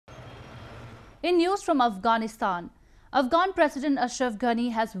In news from Afghanistan, Afghan President Ashraf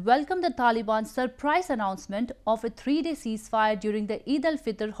Ghani has welcomed the Taliban's surprise announcement of a 3-day ceasefire during the Eid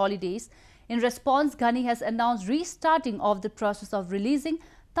al-Fitr holidays. In response, Ghani has announced restarting of the process of releasing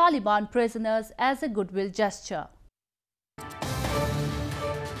Taliban prisoners as a goodwill gesture.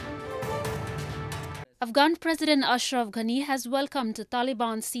 Afghan President Ashraf Ghani has welcomed the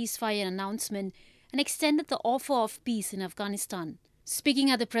Taliban ceasefire announcement and extended the offer of peace in Afghanistan. Speaking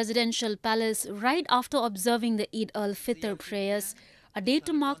at the presidential palace right after observing the Eid al-Fitr prayers, a day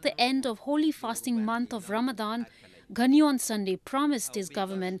to mark the end of holy fasting month of Ramadan, Ghani on Sunday promised his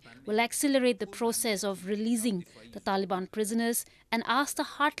government will accelerate the process of releasing the Taliban prisoners and asked the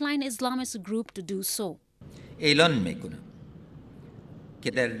Heartline Islamist group to do so. اعلان میکنم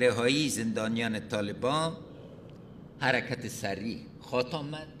که در رهایی زندانیان طالبان حرکت سریع خواهد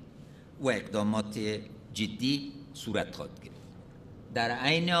آمد و اقدامات جدی صورت خواهد گرفت. در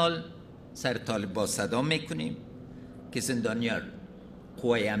عین حال سر طالبان صدا میکنیم که زندانیان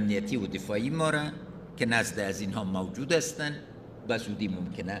قوای امنیتی و دفاعی ما را که نزد از اینها موجود هستند و زودی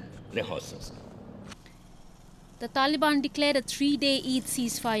ممکنه رها سازند. The Taliban declared a 3-day Eid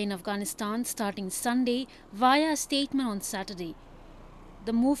ceasefire in Afghanistan starting Sunday via a statement on Saturday.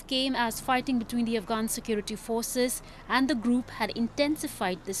 The move came as fighting between the Afghan security forces and the group had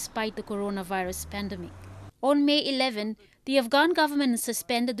intensified despite the coronavirus pandemic. On May 11, the Afghan government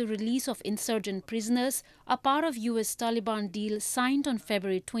suspended the release of insurgent prisoners, a part of US Taliban deal signed on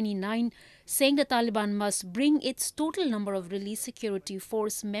February 29, saying the Taliban must bring its total number of released security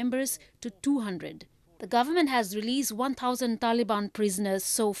force members to 200. The government has released 1,000 Taliban prisoners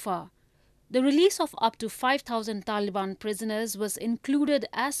so far. The release of up to 5,000 Taliban prisoners was included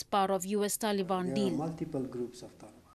as part of US Taliban deal. There are multiple groups of Taliban.